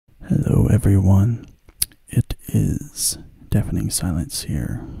Hello everyone, it is Deafening Silence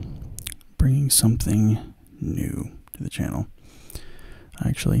here, bringing something new to the channel. I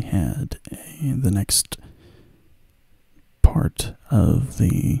actually had the next part of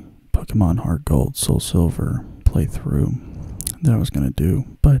the Pokemon Heart Gold Soul Silver playthrough that I was going to do,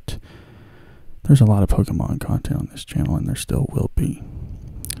 but there's a lot of Pokemon content on this channel and there still will be.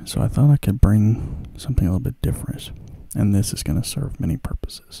 So I thought I could bring something a little bit different, and this is going to serve many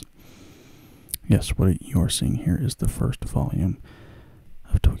purposes. Yes, what you are seeing here is the first volume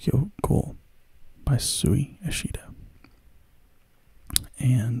of Tokyo Ghoul by Sui Ishida.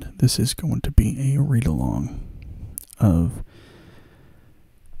 And this is going to be a read-along of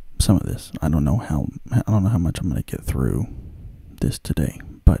some of this. I don't know how much I'm going to get through this today,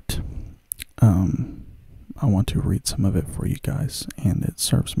 but I want to read some of it for you guys, and it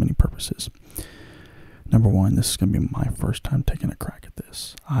serves many purposes. Number one, this is going to be my first time taking a crack at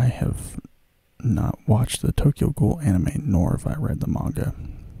this. I have not watched the Tokyo Ghoul anime, nor have I read the manga.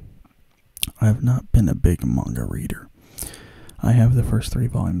 I have not been a big manga reader. I have the first 3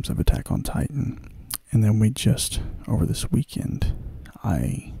 volumes of Attack on Titan, and then over this weekend,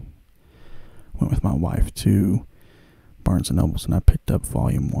 I went with my wife to Barnes & Nobles, and I picked up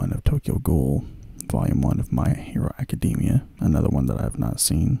Volume 1 of Tokyo Ghoul, Volume 1 of My Hero Academia, another one that I have not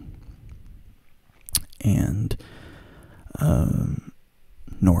seen, and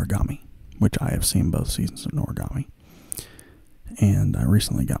Noragami, which I have seen both seasons of Noragami. And I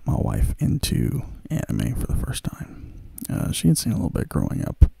recently got my wife into anime for the first time. She had seen a little bit growing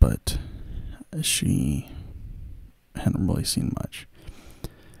up, but she hadn't really seen much.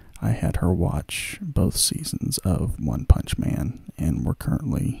 I had her watch both seasons of One Punch Man, and we're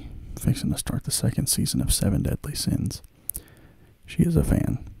currently fixing to start the 2nd season of 7 Deadly Sins. She is a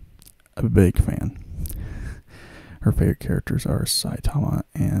fan, a big fan. Her favorite characters are Saitama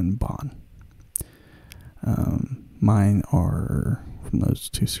and Ban. Mine are, from those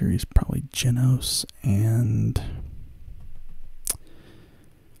 2 series, probably Genos and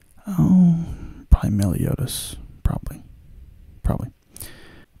probably Meliodas, probably.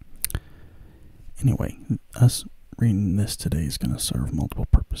 Anyway, us reading this today is going to serve multiple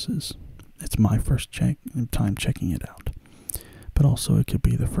purposes. It's my first time checking it out, but also it could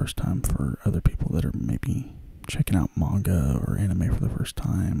be the first time for other people that are maybe checking out manga or anime for the first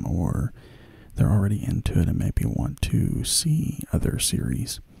time, or they're already into it and maybe want to see other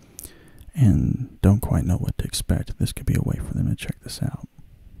series and don't quite know what to expect. This could be a way for them to check this out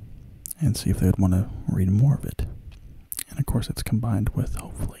and see if they would want to read more of it. And of course, it's combined with,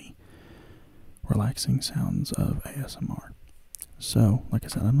 hopefully, relaxing sounds of ASMR. So, like I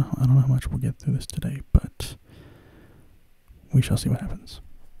said, I don't know how much we'll get through this today, but we shall see what happens.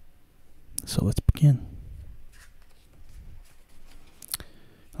 So let's begin.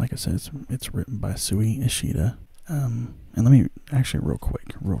 Like I said, it's written by Sui Ishida. And let me, actually real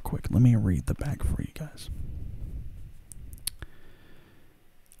quick, let me read the back for you guys.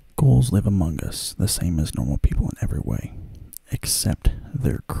 Ghouls live among us, the same as normal people in every way, except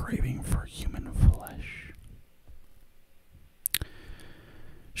their craving for human flesh.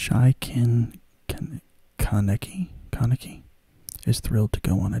 Shy Kaneki is thrilled to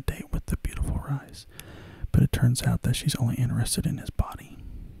go on a date with the beautiful Rise, but it turns out that she's only interested in his body.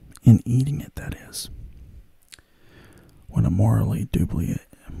 In eating it, that is. When a morally dubious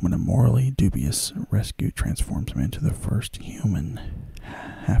rescue transforms him into the first human,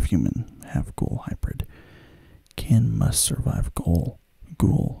 half-ghoul hybrid, Ken must survive ghoul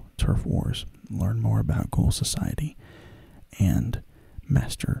turf wars, learn more about ghoul society, and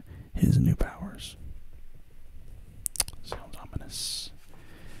master his new powers. Sounds ominous.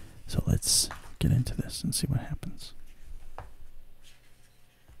 So let's get into this and see what happens.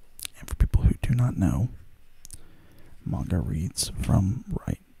 And for people who do not know, manga reads from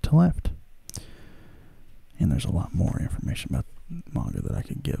right to left. And there's a lot more information about manga that I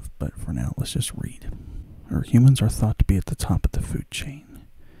could give, but for now, let's just read. Humans are thought to be at the top of the food chain,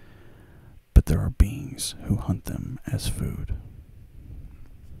 but there are beings who hunt them as food.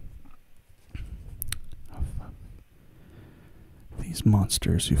 These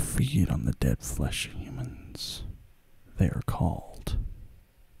monsters who feed on the dead flesh of humans, they are called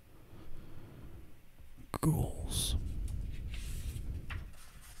ghouls.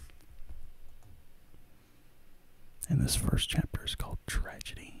 And this first chapter is called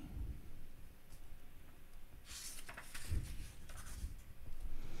Tragedy.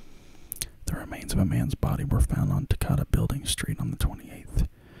 The remains of a man's body were found on Takata Building Street on the 28th.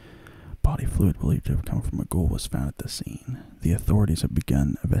 Body fluid believed to have come from a ghoul was found at the scene. The authorities have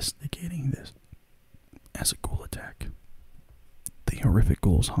begun investigating this as a ghoul attack. The horrific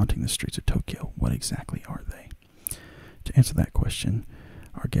ghouls haunting the streets of Tokyo, what exactly are they? To answer that question,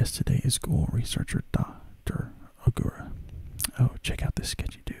 our guest today is ghoul researcher Dr. Ogura. Oh, check out this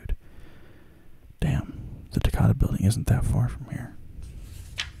sketchy dude. Damn, the Takata building isn't that far from here.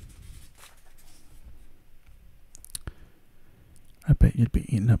 I bet you'd be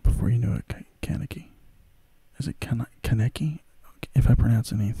eaten up before you knew it, Kaneki. Is it Kaneki? If I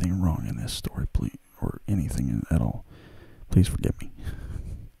pronounce anything wrong in this story, please, or anything at all, please forgive me.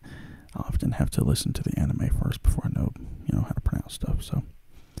 I often have to listen to the anime first before I know, how to pronounce stuff, so.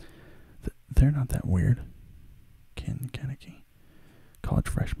 They're not that weird. Kaneki. College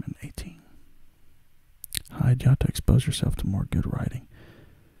freshman, 18. Hyde, you ought to expose yourself to more good writing.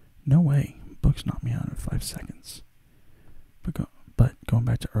 No way. Books knock me out in 5 seconds. But going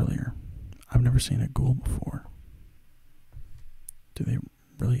back to earlier, I've never seen a ghoul before. Do they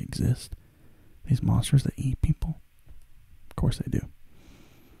really exist? These monsters that eat people? Of course they do.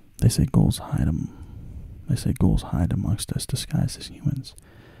 They say ghouls hide amongst us disguised as humans.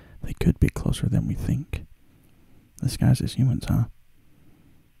 They could be closer than we think. Disguised as humans, huh?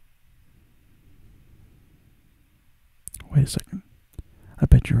 Wait a second. I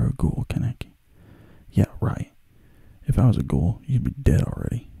bet you're a ghoul, Kaneki. Yeah, right. If I was a ghoul, you'd be dead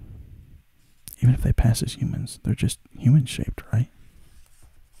already. Even if they pass as humans, they're just human-shaped, right?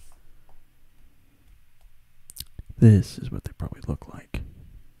 This is what they probably look like.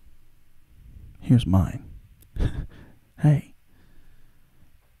 Here's mine. Hey.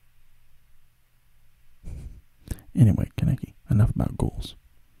 Anyway, Kaneki, enough about ghouls.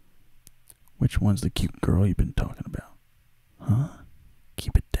 Which one's the cute girl you've been talking about? Huh?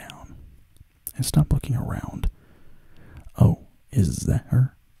 Keep it down. And stop looking around. Oh, is that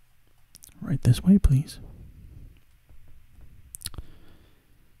her? Right this way, please.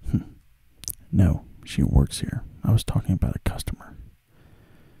 No, she works here. I was talking about a customer.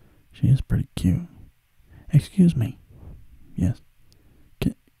 She is pretty cute. Excuse me. Yes.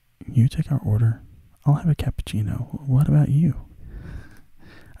 Can you take our order? I'll have a cappuccino. What about you?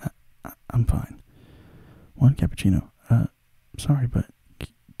 I'm fine. One cappuccino. Sorry, but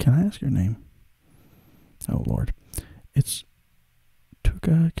can I ask your name? Oh, Lord. It's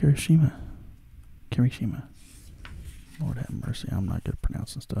Kirishima. Lord have mercy, I'm not good at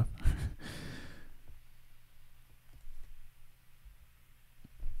pronouncing stuff.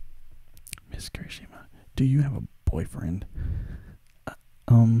 Miss Kirishima, do you have a boyfriend?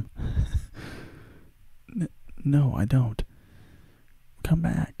 No, I don't. Come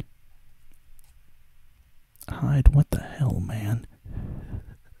back. Hyde, what the hell, man?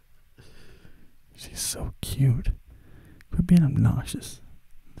 She's so cute. Quit being obnoxious.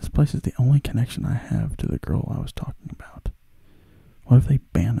 This place is the only connection I have to the girl I was talking about. What if they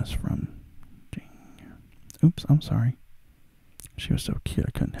ban us from... Oops, I'm sorry. She was so cute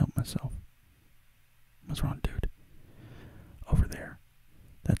I couldn't help myself. What's wrong, dude? Over there.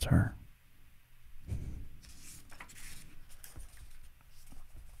 That's her.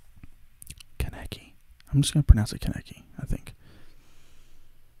 Kaneki. I'm just going to pronounce it Kaneki, I think.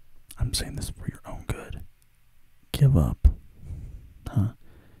 I'm saying this for your own good. Give up. Huh?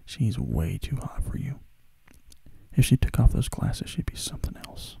 She's way too hot for you. If she took off those glasses, she'd be something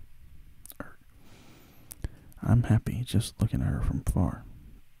else. I'm happy just looking at her from far.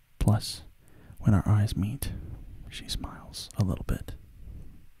 Plus, when our eyes meet, she smiles a little bit.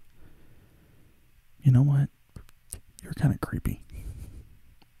 You know what? You're kind of creepy.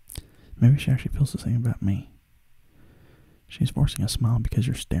 Maybe she actually feels the same about me. She's forcing a smile because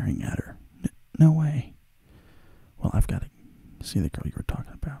you're staring at her. No way. Well, I've got to see the girl you were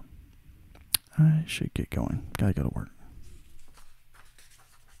talking about. I should get going. Gotta go to work.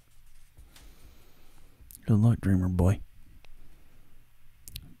 Good luck, dreamer boy.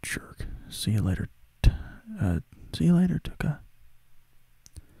 Jerk. See you later. See you later, Tuka.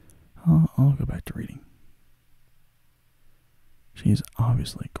 I'll go back to reading. She's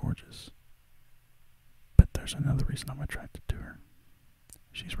obviously gorgeous. But there's another reason I'm attracted to her.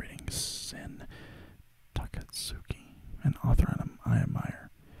 She's reading Sin Takatsuki, an author I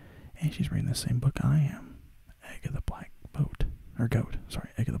admire. And she's reading the same book I am. Egg of the Black Boat. Or Goat. Sorry,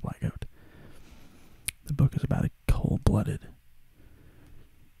 Egg of the Black Goat. The book is about a cold-blooded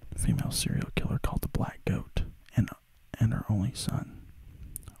female serial killer called the Black Goat and her only son.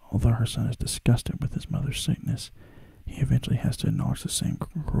 Although her son is disgusted with his mother's sickness, he eventually has to acknowledge the same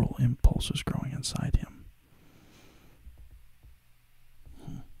cruel impulses growing inside him.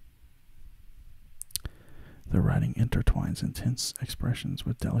 The writing intertwines intense expressions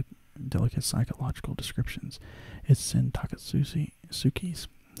with delicate psychological descriptions. It's Sin Takatsuki's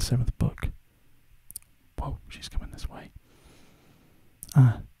 7th book. Whoa, she's coming this way.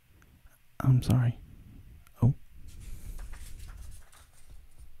 Ah, I'm sorry. Oh.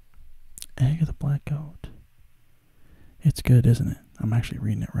 Egg of the Black Goat. It's good, isn't it? I'm actually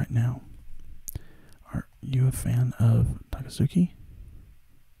reading it right now. Are you a fan of Takasuki?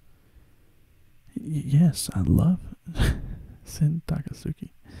 Yes, I love Sin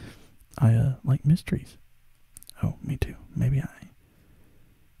Takasuki. I like mysteries. Oh, me too. Maybe I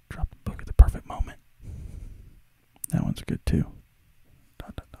dropped the book at the perfect moment. That one's good too.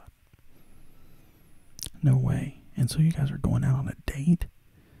 Dot, dot, dot. No way. And so you guys are going out on a date?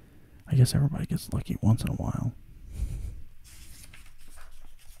 I guess everybody gets lucky once in a while.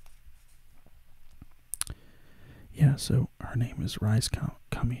 Yeah, so her name is Rise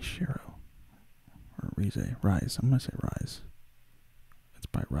Kamishiro. Or Rize. Rise. I'm going to say Rise. It's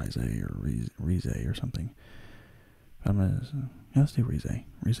by Rize or Rize or something. I'm gonna, yeah, let's do Rize.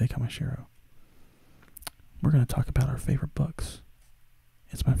 Rize Kamishiro. We're going to talk about our favorite books.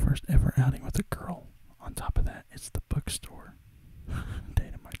 It's my first ever outing with a girl. On top of that, it's the bookstore.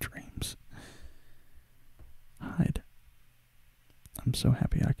 Date of my dreams. Hide. I'm so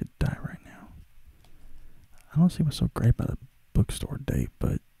happy I could die right now. I don't see what's so great about a bookstore date,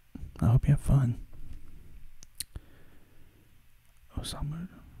 but I hope you have fun. Osamu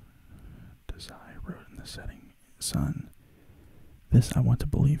Dazai wrote in the setting, Son, this I want to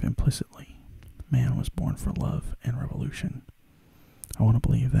believe implicitly. Man was born for love and revolution. I want to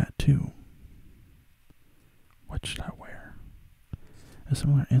believe that too. What should I wear? A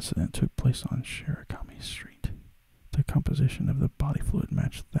similar incident took place on Shirakami Street. The composition of the body fluid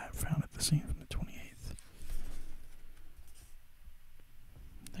matched that found at the scene from the 28th.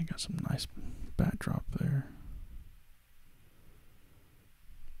 They got some nice backdrop there.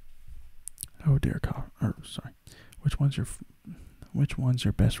 Oh dear, sorry. Which one's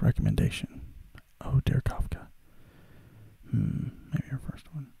your best recommendation? Oh dear, Kafka. Maybe your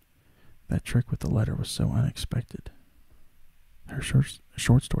first one. That trick with the letter was so unexpected. Her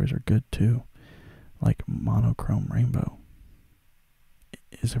short stories are good too, like Monochrome Rainbow.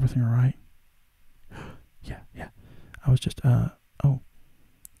 Is everything alright? Yeah. I was just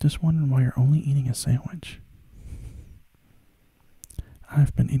just wondering why you're only eating a sandwich.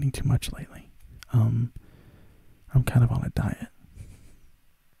 I've been eating too much lately. I'm kind of on a diet.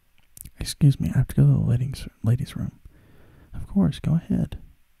 Excuse me, I have to go to the ladies' room. Of course, go ahead.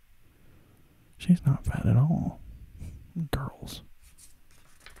 She's not fat at all. Girls.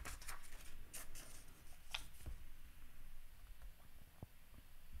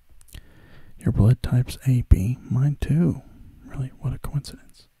 Your blood type's AB. Mine too. Really, what a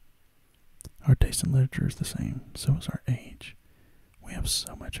coincidence. Our taste in literature is the same. So is our age. We have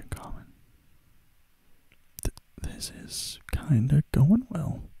so much in common. This is kinda going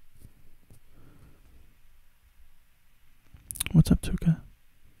well. What's up, Tuka?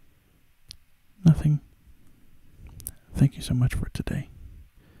 Nothing. Thank you so much for today.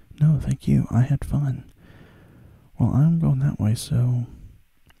 No, thank you. I had fun. Well, I'm going that way, so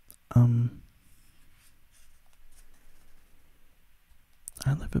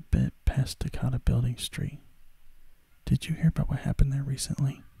I live a bit past Takata Building Street. Did you hear about what happened there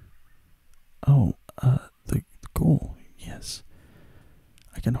recently? Oh, the ghoul, yes.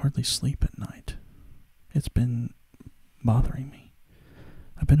 I can hardly sleep at night. It's been bothering me.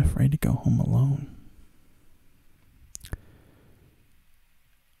 I've been afraid to go home alone.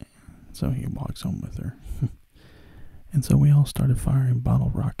 So he walks home with her. And so we all started firing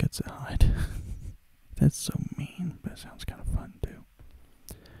bottle rockets at Hyde. That's so mean, but it sounds kind of fun too.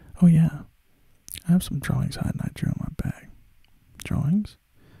 Oh yeah, I have some drawings Hyde and I drew in my bag. Drawings?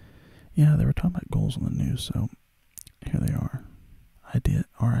 Yeah, they were talking about ghouls on the news, so here they are.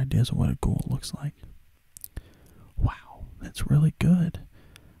 Our ideas of what a ghoul looks like. Wow, that's really good.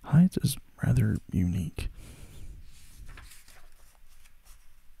 Hyde's is rather unique.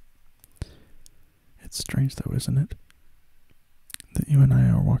 It's strange though, isn't it? That you and I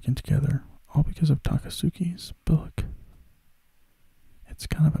are walking together, all because of Takasuki's book. It's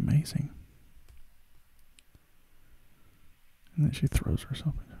kind of amazing. And then she throws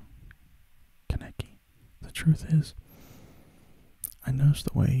herself into Kaneki. The truth is, I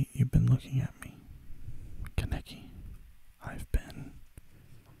noticed the way you've been looking at me. Kaneki, I've been...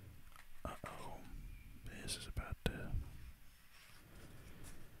 Uh-oh. This is about to...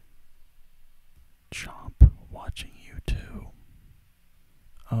 Chomp watching you too.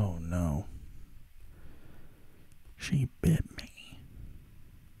 Oh no. She bit me.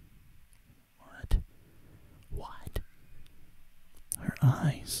 What? Her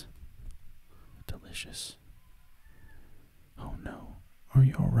eyes. Delicious. Oh no. Are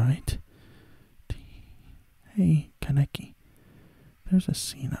you alright? Hey, Kaneki. There's a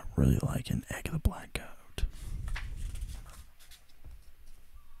scene I really like in Egg the Black Goat.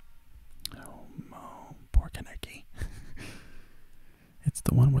 Oh, poor Kaneki. It's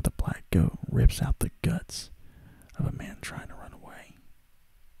the one where the black goat rips out the guts of a man trying to run away.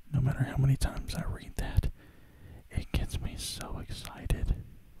 No matter how many times I read that, it gets me so excited.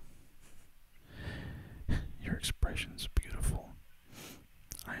 Your expression's beautiful.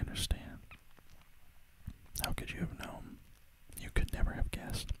 I understand. How could you have known? You could never have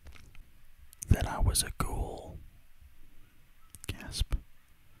guessed that I was a ghoul. Gasp.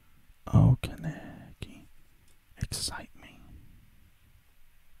 Oh, Kaneki, excite me.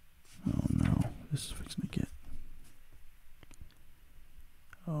 Oh no, this is fixing to get...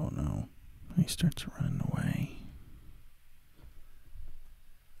 Oh no, he starts running away.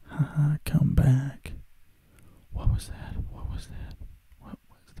 Haha, come back. What was that? What was that? What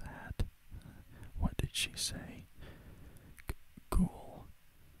was that? What did she say? Ghoul.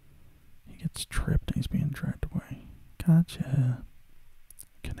 He gets tripped and he's being dragged away. Gotcha.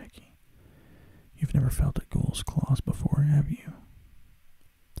 Kaneki, you've never felt a ghoul's claws before, have you?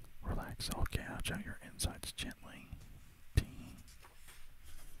 Relax, I'll gouge out your insides gently.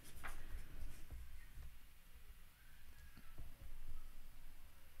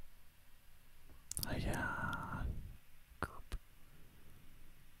 Yeah. Grp.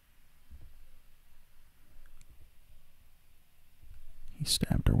 He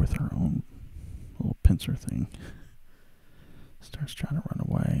stabbed her with her own little pincer thing. Starts trying to run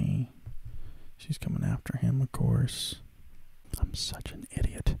away. She's coming after him, of course. I'm such an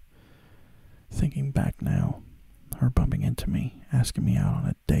idiot. Thinking back now, her bumping into me, asking me out on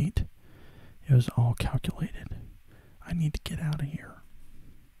a date, it was all calculated. I need to get out of here.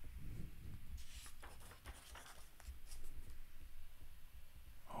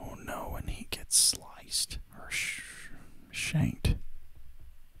 Oh no, and he gets sliced or shanked.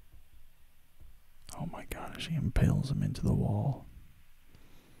 Oh my god, she impales him into the wall.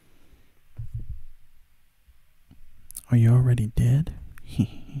 Are you already dead?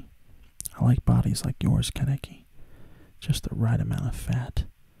 I like bodies like yours, Kaneki. Just the right amount of fat.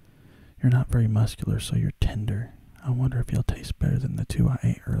 You're not very muscular, so you're tender. I wonder if you'll taste better than the two I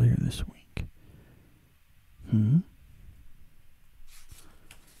ate earlier this week. And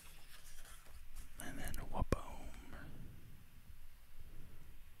then wha-boom.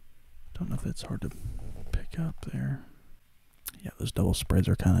 Don't know if it's hard to pick up there. Yeah, those double spreads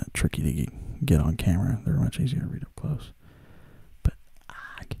are kind of tricky to get on camera. They're much easier to read up close. But,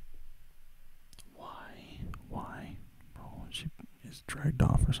 why? Oh, she is dragged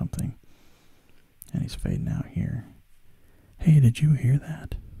off or something. And he's fading out here. Hey, did you hear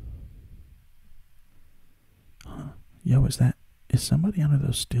that? Yo, is somebody under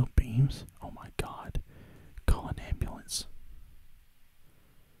those steel beams? Oh my god. Call an ambulance.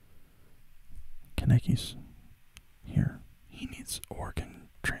 Kaneki's here. He needs organ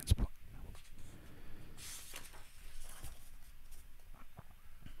transplant.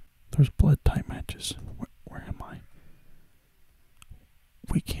 There's blood type matches. Where am I?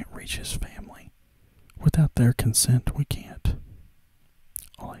 We can't reach his family. Without their consent, we can't.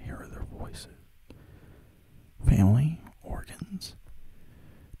 All I hear are their voices. Family, organs.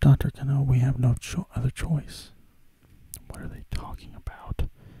 Dr. Kano, we have no other choice. What are they talking about?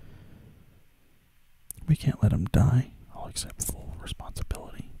 We can't let him die. I'll accept full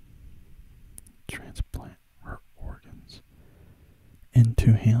responsibility. Transplant her organs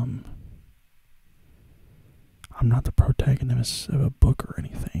into him. I'm not the protagonist of a book or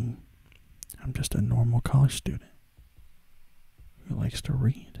anything. I'm just a normal college student who likes to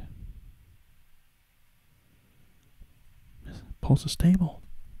read. Pulse is stable.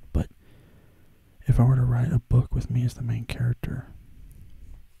 But if I were to write a book with me as the main character,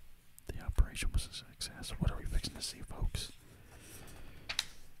 the operation was a success. What are we fixing to see, folks?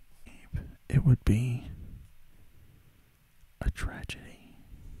 It would be a tragedy.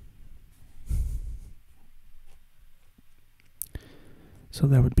 So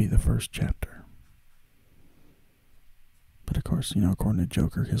that would be the first chapter. But of course, according to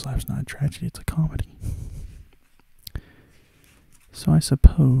Joker, his life's not a tragedy, it's a comedy. So I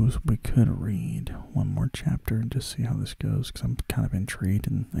suppose we could read one more chapter and just see how this goes, because I'm kind of intrigued,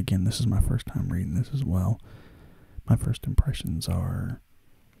 and again, this is my first time reading this as well. My first impressions are,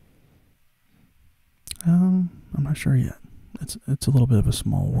 I'm not sure yet. It's a little bit of a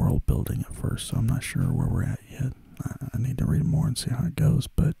small world building at first, so I'm not sure where we're at yet. I need to read more and see how it goes,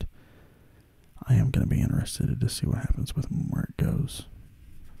 but I am going to be interested to see what happens with where it goes.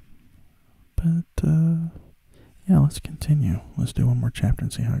 But, yeah, let's continue. Let's do one more chapter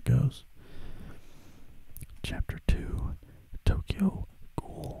and see how it goes. Chapter 2, Tokyo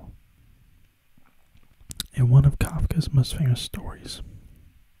Ghoul. In one of Kafka's most famous stories,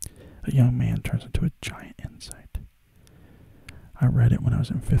 a young man turns into a giant insect. I read it when I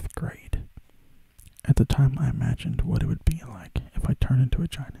was in 5th grade. At the time, I imagined what it would be like if I turned into a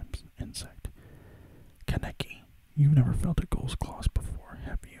giant insect. Kaneki, you've never felt a ghoul's claws before,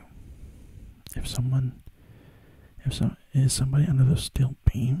 have you? Is somebody under those steel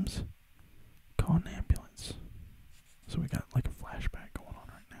beams? Call an ambulance. So we got like a flashback going on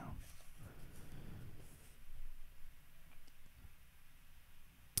right now.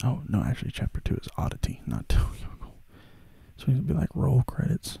 Oh, no, actually chapter 2 is Oddity, not Tokyo Ghoul. So it'd be like roll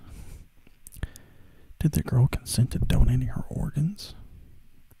credits. Did the girl consent to donating her organs?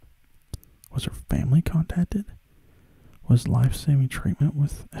 Was her family contacted? Was life-saving treatment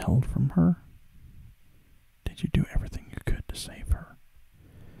withheld from her? Did you do everything you could to save her?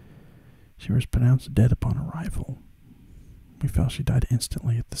 She was pronounced dead upon arrival. We felt she died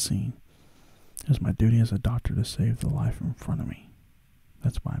instantly at the scene. It was my duty as a doctor to save the life in front of me.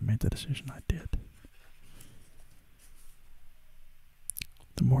 That's why I made the decision I did.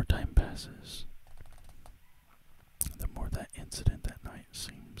 The more time passes, the more that incident that night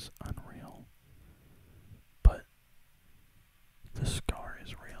seems unreal. But the scar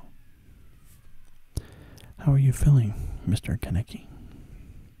is real. How are you feeling, Mr. Kaneki?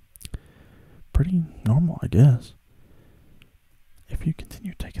 Pretty normal, I guess. If you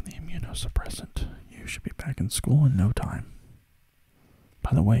continue taking the immunosuppressant, you should be back in school in no time.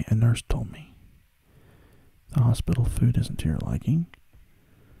 By the way, a nurse told me the hospital food isn't to your liking.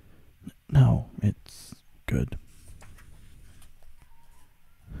 No, it's good.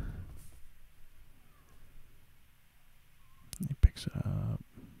 He picks it up.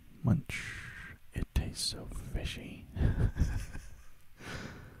 Munch. It tastes so fishy.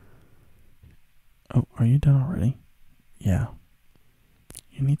 Oh, are you done already? Yeah.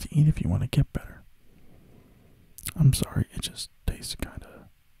 You need to eat if you want to get better. I'm sorry, it just tastes kind of...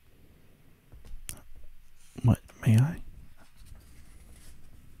 What, may I?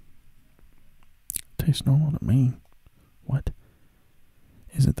 Tastes normal to me. What?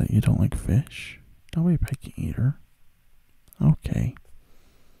 Is it that you don't like fish? Don't be a picky eater. Okay.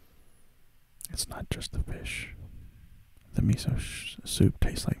 It's not just the fish. The miso soup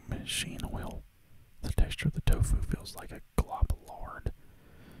tastes like machine oil. The texture of the tofu feels like a glob of lard.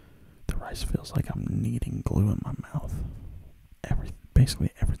 The rice feels like I'm kneading glue in my mouth.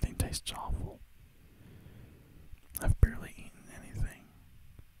 Basically everything tastes awful. I've barely eaten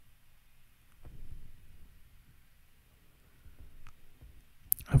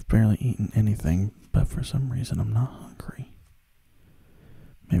anything. But for some reason I'm not hungry.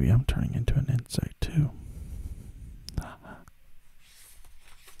 Maybe I'm turning into an insect too.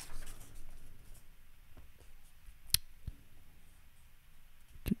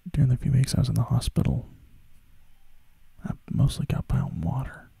 During the few weeks I was in the hospital, I mostly got by on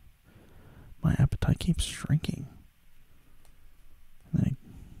water. My appetite keeps shrinking. And then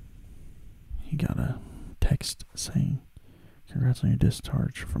he got a text saying, "Congrats on your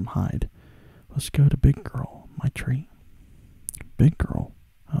discharge from Hyde. Let's go to Big Girl, my treat." Big Girl?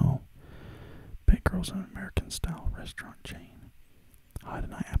 Oh. Big Girl's an American-style restaurant chain. Hyde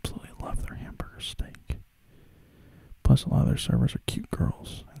and I absolutely love their hamburger steak. Plus, a lot of their servers are cute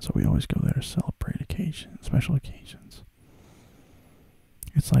girls, and so we always go there to celebrate special occasions.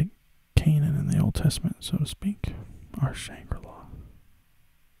 It's like Canaan in the Old Testament, so to speak. Our Shangri-La.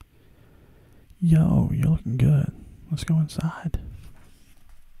 Yo, you're looking good. Let's go inside.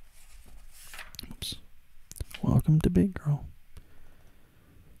 Oops. Welcome to Big Girl.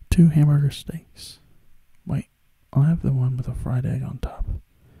 2 hamburger steaks. Wait, I'll have the one with a fried egg on top.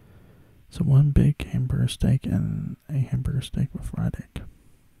 So 1 big hamburger steak and a hamburger steak with fried egg.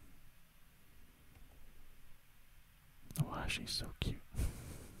 Oh, wow, she's so cute.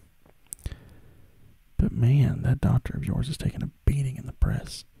 But man, that doctor of yours is taking a beating in the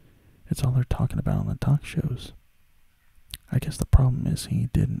press. It's all they're talking about on the talk shows. I guess the problem is he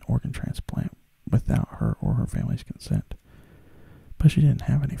did an organ transplant without her or her family's consent. But she didn't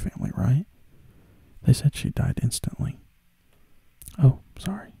have any family, right? They said she died instantly. Oh,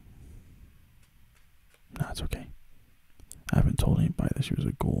 sorry. No, it's okay. I haven't told anybody that she was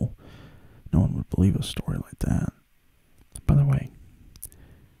a ghoul. No one would believe a story like that. By the way,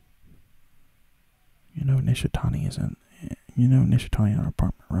 Nishitani in our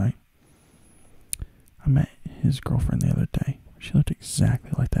apartment, right? I met his girlfriend the other day. She looked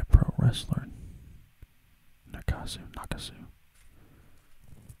exactly like that pro wrestler. Nakasu.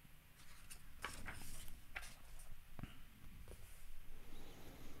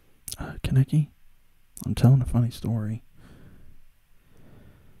 Kaneki, I'm telling a funny story.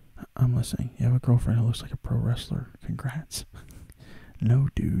 I'm listening. You have a girlfriend who looks like a pro wrestler. Congrats. No,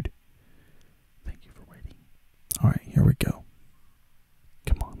 dude. Thank you for waiting. Alright, here we go.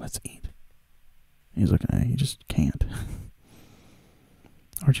 Come on, let's eat. He's looking at it. He just can't.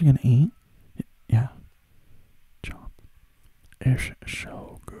 Aren't you gonna eat? Yeah. Chomp. It's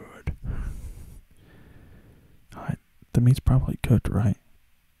so good. Alright, the meat's probably cooked, right?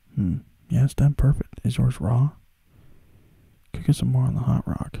 Yeah, it's done perfect. Is yours raw? Cook it some more on the hot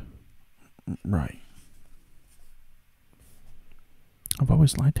rock. Right. I've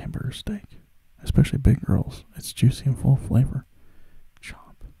always liked hamburger steak, especially big girls. It's juicy and full of flavor.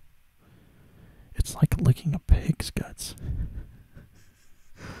 Chomp. It's like licking a pig's guts.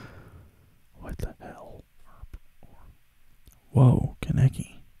 What the hell? Whoa,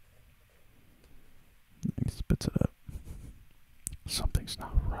 Kaneki. He spits it up. Something's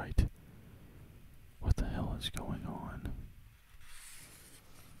not right. What the hell is going on?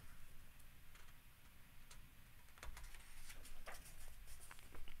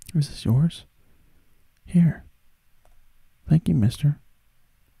 Is this yours? Here. Thank you, mister.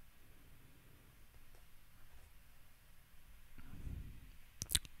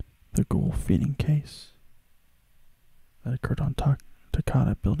 The ghoul feeding case that occurred on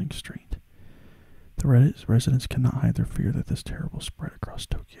Takata Building Street. The residents cannot hide their fear that this terrible spread across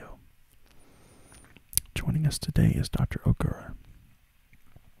Tokyo. Joining us today is Dr. Okura,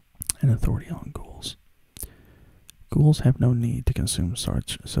 an authority on ghouls. Ghouls have no need to consume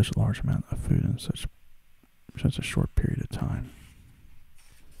such a large amount of food in such a short period of time.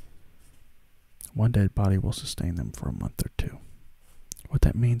 One dead body will sustain them for a month or two. What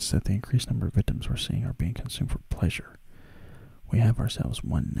that means is that the increased number of victims we're seeing are being consumed for pleasure. We have ourselves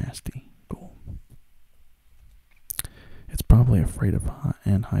one nasty ghoul. It's probably afraid of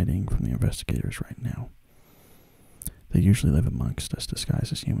and hiding from the investigators right now. They usually live amongst us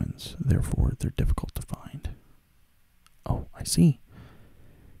disguised as humans, therefore they're difficult to find. Oh, I see.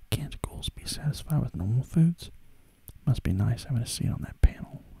 Can't ghouls be satisfied with normal foods? Must be nice having a seat on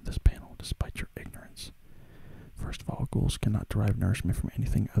this panel, despite your ignorance. First of all, ghouls cannot derive nourishment from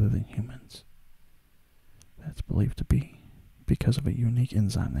anything other than humans. That's believed to be because of a unique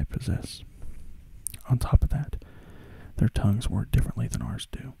enzyme they possess. On top of that, their tongues work differently than ours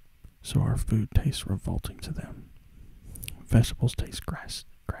do, so our food tastes revolting to them. Vegetables taste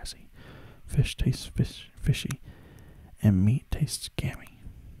grassy, fish tastes fishy, and meat tastes gammy.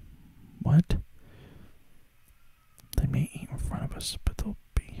 What? They may eat in front of us, but they'll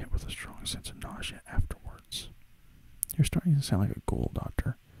be hit with a strong sense of nausea afterwards. You're starting to sound like a ghoul,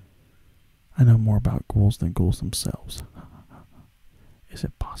 Doctor. I know more about ghouls than ghouls themselves. Is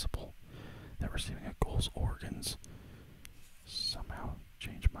it possible that receiving a ghoul's organs somehow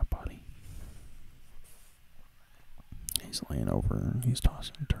changed my body? He's laying over and he's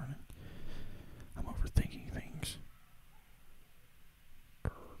tossing and turning. I'm overthinking things.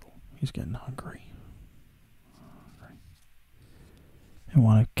 He's getting hungry. In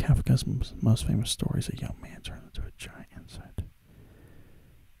one of Kafka's most famous stories, a young man turned into a giant insect.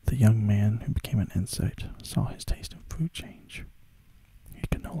 The young man who became an insect saw his taste in food change. He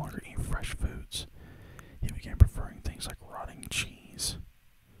could no longer eat fresh foods. He began preferring things like rotting cheese.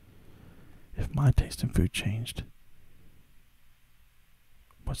 If my taste in food changed,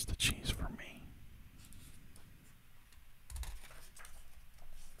 what's the cheese for me?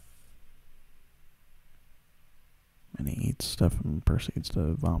 And he eats stuff and proceeds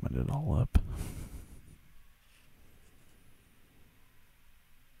to vomit it all up.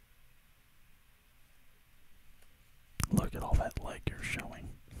 Look at all that leg you're showing.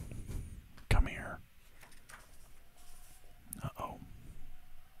 Come here. Uh-oh.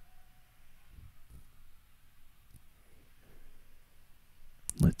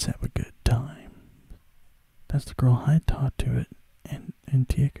 Let's have a good time. That's the girl I taught to it in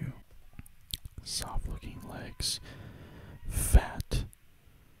Tieku. Soft-looking legs. Fat.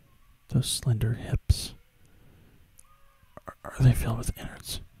 Those slender hips. Are they filled with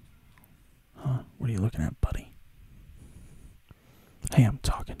innards? Huh? What are you looking at, buddy? Hey, I'm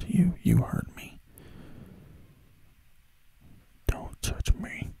talking to you. You heard me. Don't touch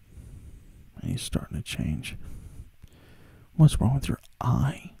me. And he's starting to change. What's wrong with your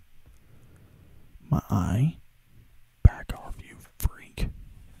eye? My eye? Back off, you freak.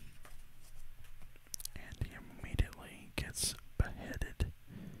 And he immediately gets beheaded.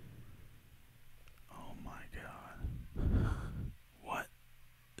 Oh my god. What?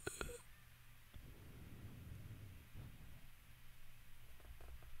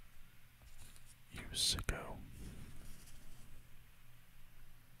 You sicko.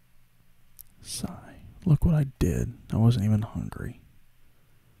 Sigh. Look what I did. I wasn't even hungry.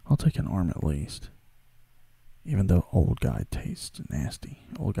 I'll take an arm at least. Even though old guy tastes nasty.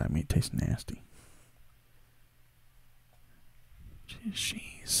 Old guy meat tastes nasty.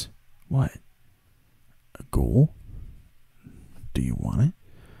 Jeez. What? A ghoul? Do you want it?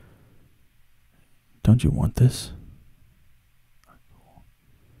 Don't you want this?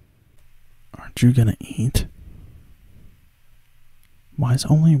 Aren't you gonna eat? Why is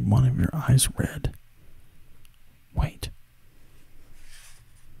only one of your eyes red? Wait.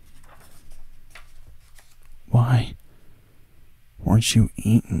 Why weren't you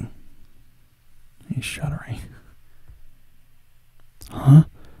eaten? He's shuddering. Huh?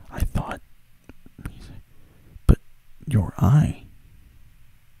 I thought... But your eye...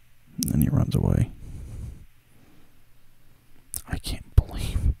 And then he runs away. I can't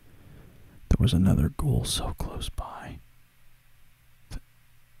believe there was another ghoul so close by.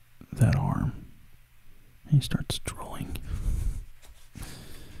 That arm. And he starts drooling.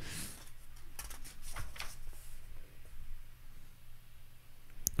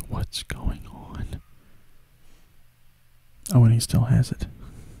 What's going on? Oh, and he still has it.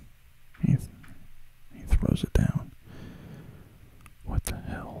 He throws it down. What the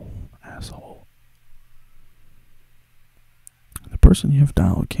hell, asshole? The person you have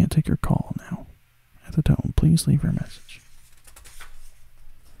dialed can't take your call now. At the tone, please leave your message.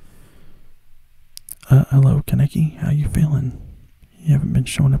 Hello, Kaneki. How you feeling? You haven't been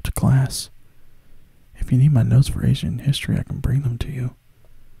showing up to class. If you need my notes for Asian history, I can bring them to you.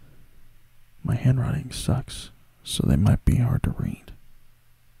 My handwriting sucks, so they might be hard to read.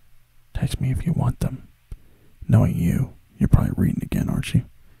 Text me if you want them. Knowing you, you're probably reading again, aren't you?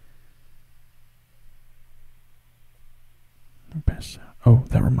 Oh,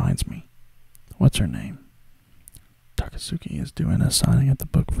 that reminds me. What's her name? Takatsuki is doing a signing at the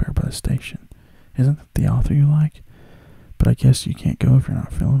book fair by the station. Isn't that the author you like? But I guess you can't go if you're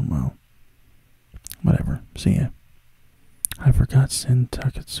not feeling well. Whatever. See ya. I forgot Sen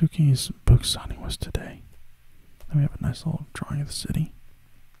Takatsuki's book signing was today. Then we have a nice little drawing of the city.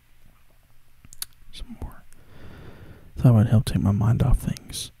 Some more. Thought it would help take my mind off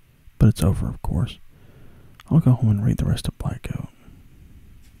things. But it's over, of course. I'll go home and read the rest of Black Goat.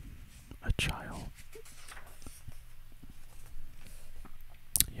 A child.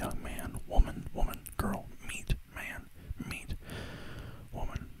 Young man, woman, girl, meat, man, meat,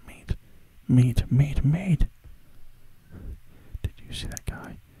 woman, meat, meat. Did you see that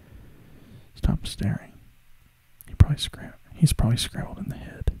guy? Stop staring. He's probably scrambled in the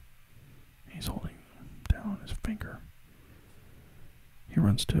head. He's holding down his finger. He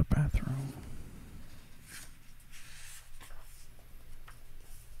runs to a bathroom.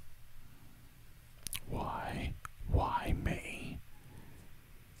 Why me?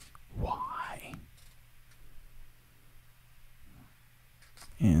 Why?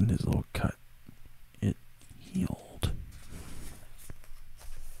 And his little cut, it healed.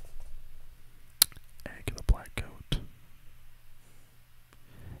 Egg of the Black Goat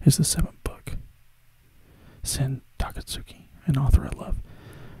is the 7th book. Sen Takatsuki, an author I love.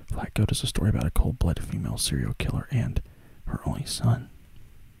 Black Goat is a story about a cold-blooded female serial killer and her only son.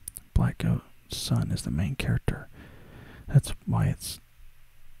 Black Goat's son is the main character. That's why it's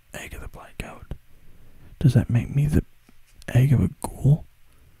Egg of the Black Goat. Does that make me the egg of a ghoul?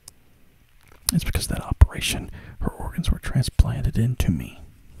 It's because of that operation. Her organs were transplanted into me.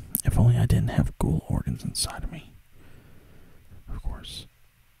 If only I didn't have ghoul organs inside of me. Of course.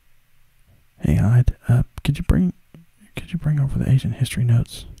 Hey, Hyde, could you bring over the Asian history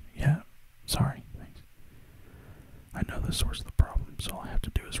notes? Yeah, sorry, thanks. I know the source of the problem, so all I have to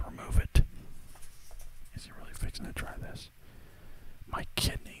do is remove it. Is he really fixing to try this? My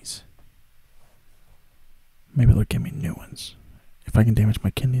kidneys. Maybe they'll give me new ones. If I can damage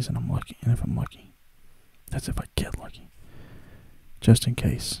my kidneys and I'm lucky, and if I'm lucky. That's if I get lucky. Just in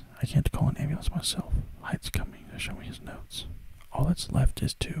case, I can't call an ambulance myself. Hyde's coming to show me his notes. All that's left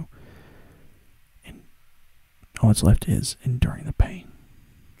is enduring the pain.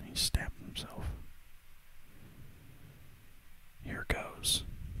 He stabbed himself. Here goes.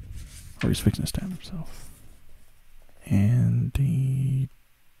 Or he's fixing to stab himself. And he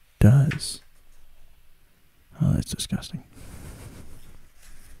does. Oh, that's disgusting.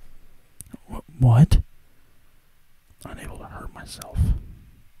 What? Unable to hurt myself.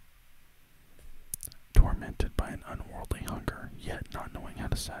 Tormented by an unworldly hunger, yet not knowing how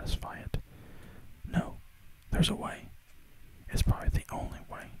to satisfy it. No, there's a way. It's probably the only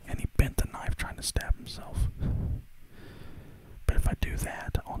way. And he bent the knife trying to stab himself. But if I do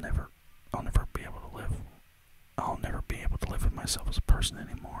that, I'll never be able to live. I'll never be able to live with myself as a person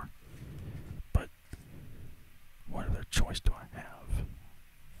anymore. But what other choice do I have?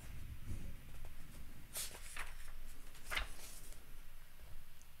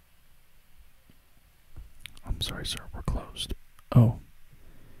 Sorry, sir, we're closed. Oh.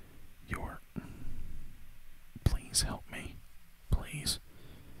 Please help me. Please.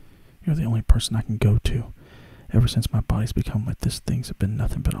 You're the only person I can go to. Ever since my body's become like this, things have been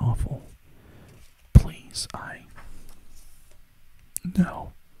nothing but awful. Please,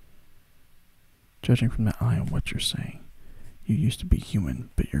 No. Judging from the eye on what you're saying, you used to be human,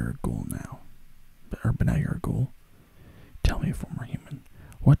 but you're a ghoul now. But now you're a ghoul. Tell me, former human,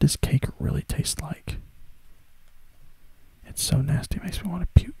 what does cake really taste like? It's so nasty, it makes me want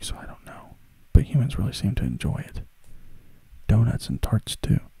to puke, so I don't know. But humans really seem to enjoy it. Donuts and tarts,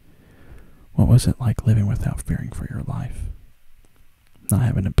 too. What was it like living without fearing for your life? Not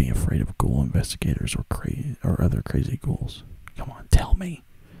having to be afraid of ghoul investigators or other crazy ghouls. Come on, tell me.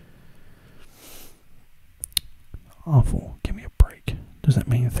 Awful. Give me a break. Does that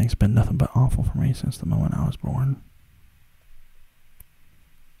mean things have been nothing but awful for me since the moment I was born?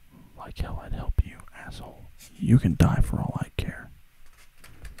 Like hell I'd help you, asshole. You can die for all I care.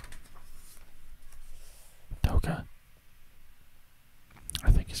 Toka. I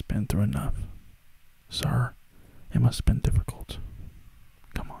think he's been through enough. Sir, it must have been difficult.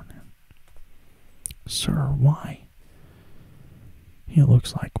 Come on in. Sir, why? He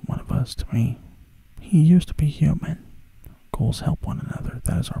looks like one of us to me. He used to be human. Ghouls help one another.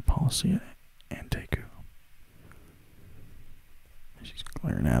 That is our policy at Anteku. She's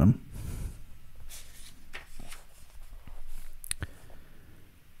glaring at him.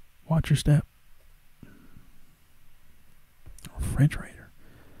 Watch your step. Refrigerator.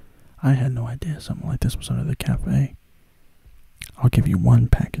 I had no idea something like this was under the cafe. I'll give you one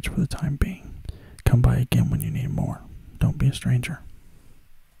package for the time being. Come by again when you need more. Don't be a stranger.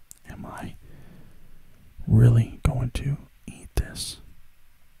 Am I really going to eat this?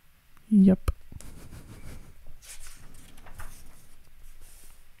 Yep.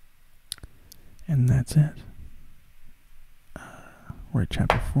 And that's it. We're at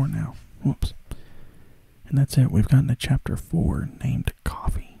chapter 4 now. Whoops. And that's it. We've gotten to chapter 4 named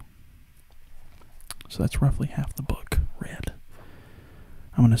Coffee. So that's roughly half the book read.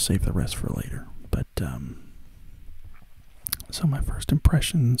 I'm going to save the rest for later. But, so my first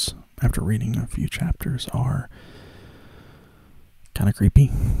impressions after reading a few chapters are kind of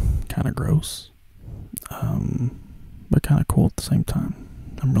creepy, kind of gross, but kind of cool at the same time.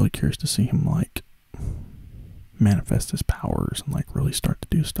 I'm really curious to see him, like, manifest his powers and, like, really start to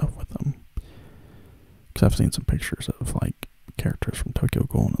do stuff with them. Because I've seen some pictures of, like, characters from Tokyo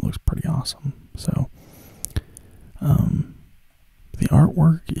Ghoul and it looks pretty awesome. So, the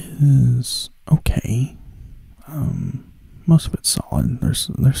artwork is okay. Most of it's solid.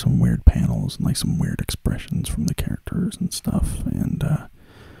 There's some weird panels and, like, some weird expressions from the characters and stuff. And,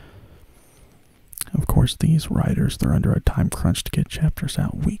 of course, these writers, they're under a time crunch to get chapters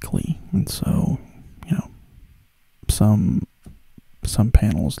out weekly. And so, you know, some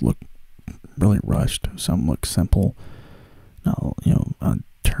panels look really rushed. Some look simple. Not, you know, a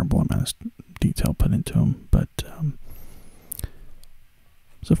terrible amount of detail put into them. But,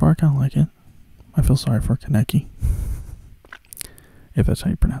 so far I kind of like it. I feel sorry for Kaneki, if that's how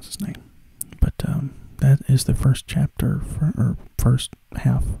you pronounce his name. But that is the first chapter, or first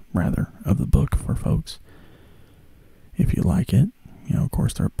half, rather, of the book for folks. If you like it, you know, of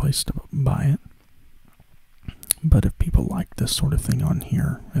course, there are places to buy it. But if people like this sort of thing on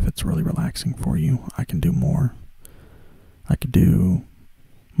here, if it's really relaxing for you, I can do more. I could do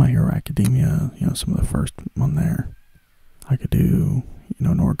My Hero Academia, you know, some of the first on there. I could do, you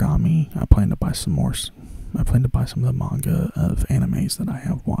know, an origami. I plan to buy some more. I plan to buy some of the manga of animes that I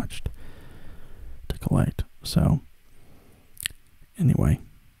have watched to collect. So, anyway,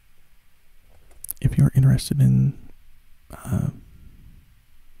 if you're interested in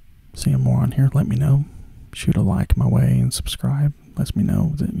seeing more on here, let me know. Shoot a like my way and subscribe. Lets me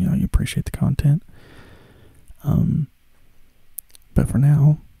know that, you know, you appreciate the content. But for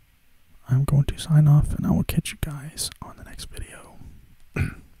now, I'm going to sign off, and I will catch you guys on the next video.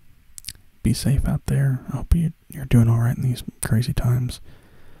 Be safe out there. I hope you're doing alright in these crazy times.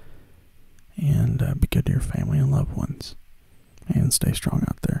 And be good to your family and loved ones. And stay strong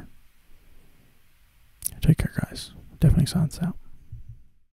out there. Take care, guys. Definitely signs out.